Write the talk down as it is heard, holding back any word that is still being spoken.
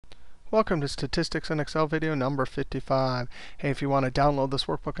Welcome to Statistics in Excel video number 55. Hey, if you want to download this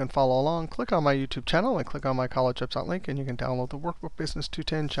workbook and follow along, click on my YouTube channel and click on my college website link, and you can download the workbook Business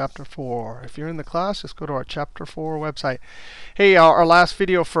 210 Chapter 4. If you're in the class, just go to our Chapter 4 website. Hey, our last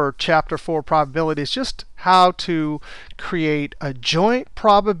video for Chapter 4 probability is just how to create a joint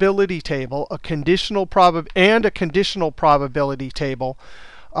probability table, a conditional probability table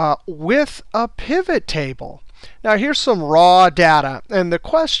with a pivot table. Now here's some raw data, and the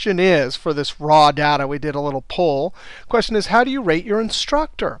question is, for this raw data, we did a little poll. Question is, how do you rate your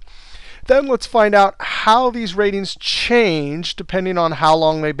instructor? Then let's find out how these ratings change depending on how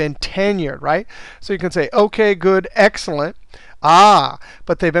long they've been tenured, right? So you can say, okay, good, excellent.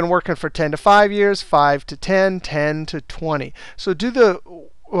 But they've been working for 10 to 5 years, 5 to 10, 10 to 20. So do the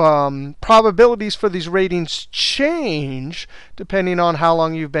probabilities for these ratings change depending on how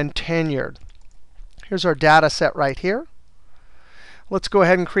long you've been tenured? Here's our data set right here. Let's go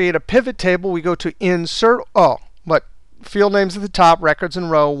ahead and create a pivot table. We go to Insert. Field names at the top, records in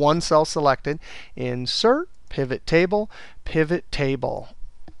row, one cell selected. Insert, Pivot Table, Pivot Table.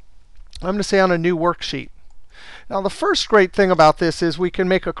 I'm going to say on a new worksheet. Now the first great thing about this is we can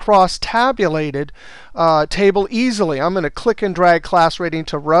make a cross-tabulated table easily. I'm going to click and drag class rating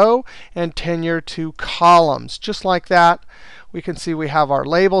to row and tenure to columns. Just like that, we can see we have our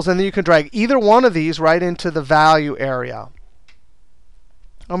labels, and then you can drag either one of these right into the value area.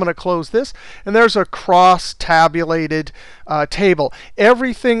 I'm going to close this, and there's a cross-tabulated table.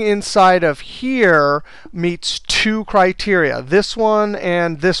 Everything inside of here meets two criteria, this one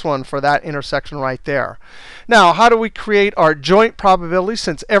and this one for that intersection right there. Now, how do we create our joint probability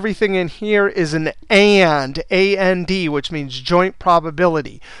since everything in here is an AND, A-N-D, which means joint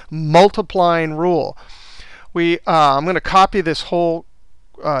probability, multiplying rule? I'm going to copy this whole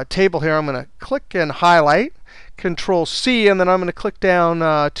table here. I'm going to click and highlight, Control C, and then I'm going to click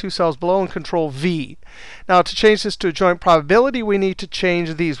down 2 cells below and Control V. Now to change this to a joint probability, we need to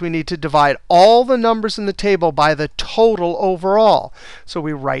change these. We need to divide all the numbers in the table by the total overall. So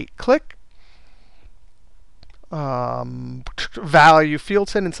we right click, value field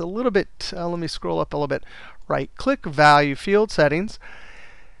settings a little bit. Let me scroll up a little bit. Right click, value field settings.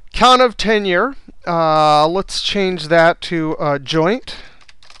 Count of tenure, let's change that to joint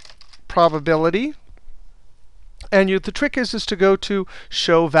probability. And the trick is to go to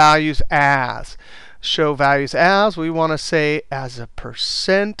show values as. Show values as, we want to say as a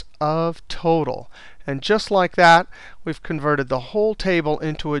percent of total. And just like that, we've converted the whole table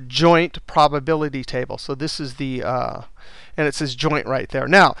into a joint probability table. So this is the, and it says joint right there.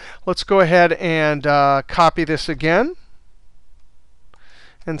 Now, let's go ahead and copy this again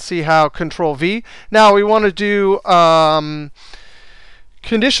and see how Control V. Now we want to do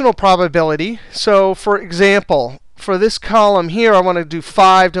conditional probability. So for example, for this column here, I want to do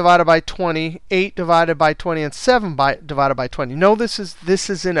 5 divided by 20, 8 divided by 20, and 7 divided by 20. No, this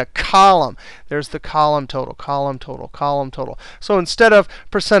is in a column. There's the column total, column total, column total. So instead of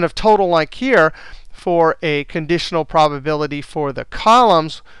percent of total like here, for a conditional probability for the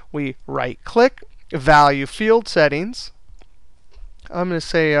columns, we right click, value field settings. I'm going to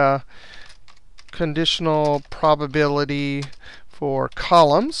say conditional probability for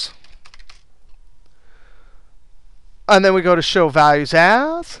columns. And then we go to show values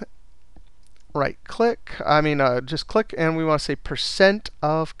as. Right click, just click, and we want to say percent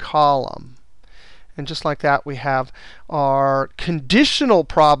of column. And just like that, we have our conditional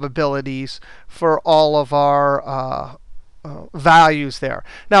probabilities for all of our values there.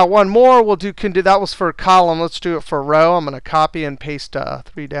 Now one more we'll do, that was for column. Let's do it for row. I'm going to copy and paste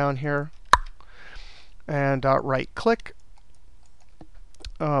 3 down here. And right click,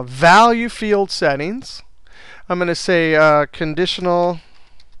 value field settings. I'm going to say conditional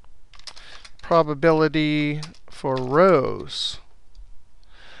probability for rows.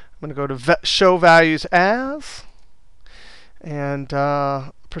 I'm going to go to show values as and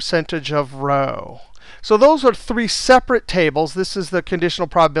percentage of row. So those are 3 separate tables. This is the conditional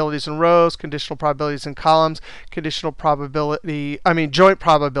probabilities in rows, conditional probabilities in columns, conditional probability, joint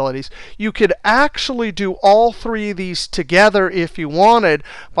probabilities. You could actually do all 3 of these together if you wanted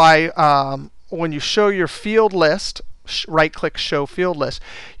by when you show your field list, right click show field list.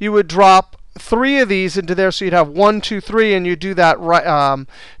 You would drop 3 of these into there, so you'd have 1, 2, 3, and you do that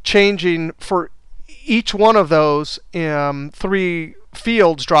changing for each one of those 3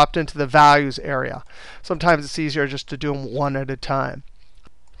 fields dropped into the values area. Sometimes it's easier just to do them one at a time.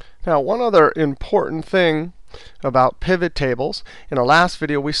 Now one other important thing about pivot tables, in our last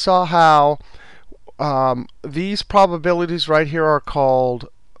video we saw how these probabilities right here are called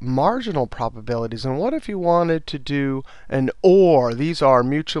marginal probabilities. And what if you wanted to do an OR? These are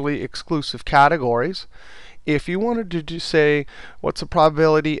mutually exclusive categories. If you wanted to do, say, what's the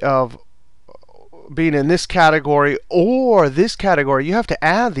probability of being in this category or this category, you have to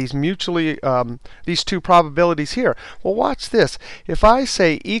add these mutually these two probabilities here. Well, watch this. If I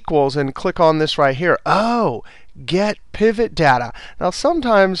say equals and click on this right here, oh, get pivot data. Now,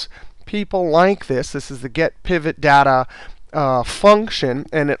 sometimes people like this. This is the get pivot data function,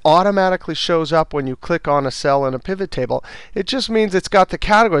 and it automatically shows up when you click on a cell in a pivot table. It just means it's got the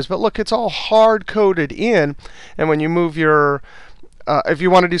categories. But look, it's all hard coded in. And when you move your if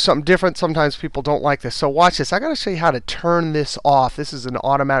you want to do something different, sometimes people don't like this. So watch this. I got to show you how to turn this off. This is an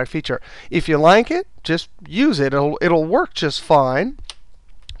automatic feature. If you like it, just use it. It'll work just fine.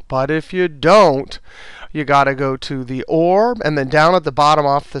 But if you don't, you got to go to the OR, and then down at the bottom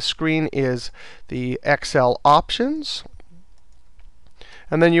off the screen is the Excel options.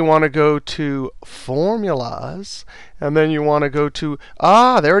 And then you want to go to formulas, and then you want to go to,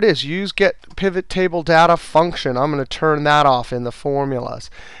 there it is, use get pivot table data function. I'm going to turn that off in the formulas.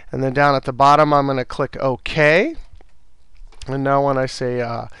 And then down at the bottom, I'm going to click OK. And now when I say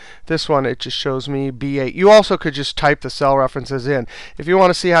this one, it just shows me B8. You also could just type the cell references in. If you want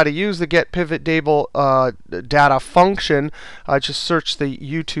to see how to use the get pivot table data function, just search the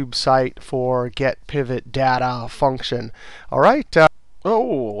YouTube site for get pivot data function. All right.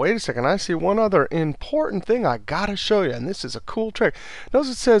 Oh, wait a second. I see one other important thing I got to show you, and this is a cool trick. Notice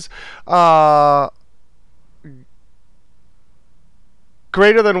it says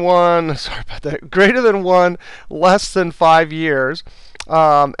greater than 1, sorry about that, greater than 1, less than 5 years.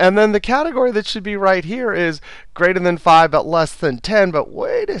 And then the category that should be right here is greater than 5 but less than 10. But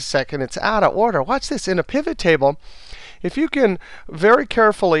wait a second, it's out of order. Watch this. In a pivot table, if you can very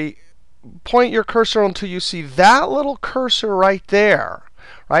carefully point your cursor until you see that little cursor right there,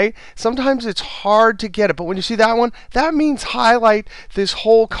 right? Sometimes it's hard to get it, but when you see that one, that means highlight this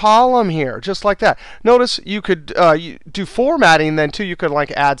whole column here, just like that. Notice you could do formatting then too. You could like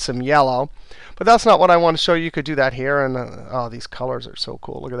add some yellow, but that's not what I want to show you. You could do that here, and oh, these colors are so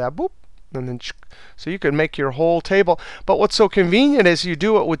cool. Look at that, boop. And then, so you can make your whole table. But what's so convenient is you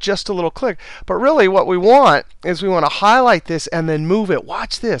do it with just a little click. But really what we want is we want to highlight this and then move it.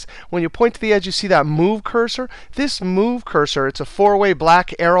 Watch this. When you point to the edge, you see that move cursor? This move cursor, it's a 4-way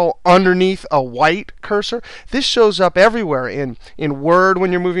black arrow underneath a white cursor. This shows up everywhere in Word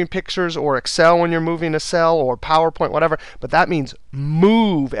when you're moving pictures, or Excel when you're moving a cell, or PowerPoint, whatever. But that means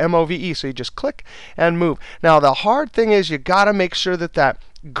move, M-O-V-E. So you just click and move. Now the hard thing is you got to make sure that that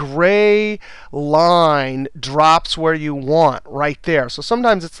gray line drops where you want, right there. So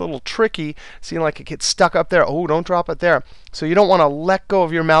sometimes it's a little tricky, seeing like it gets stuck up there. Oh, don't drop it there. So you don't want to let go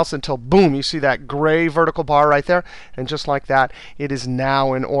of your mouse until, boom, you see that gray vertical bar right there. And just like that, it is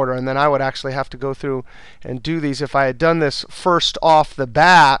now in order. And then I would actually have to go through and do these. If I had done this first off the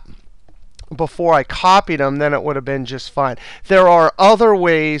bat, before I copied them, then it would have been just fine. There are other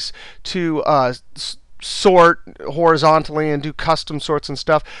ways to sort horizontally and do custom sorts and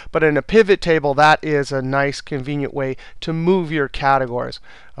stuff. But in a pivot table, that is a nice, convenient way to move your categories.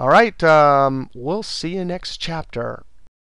 All right, we'll see you next chapter.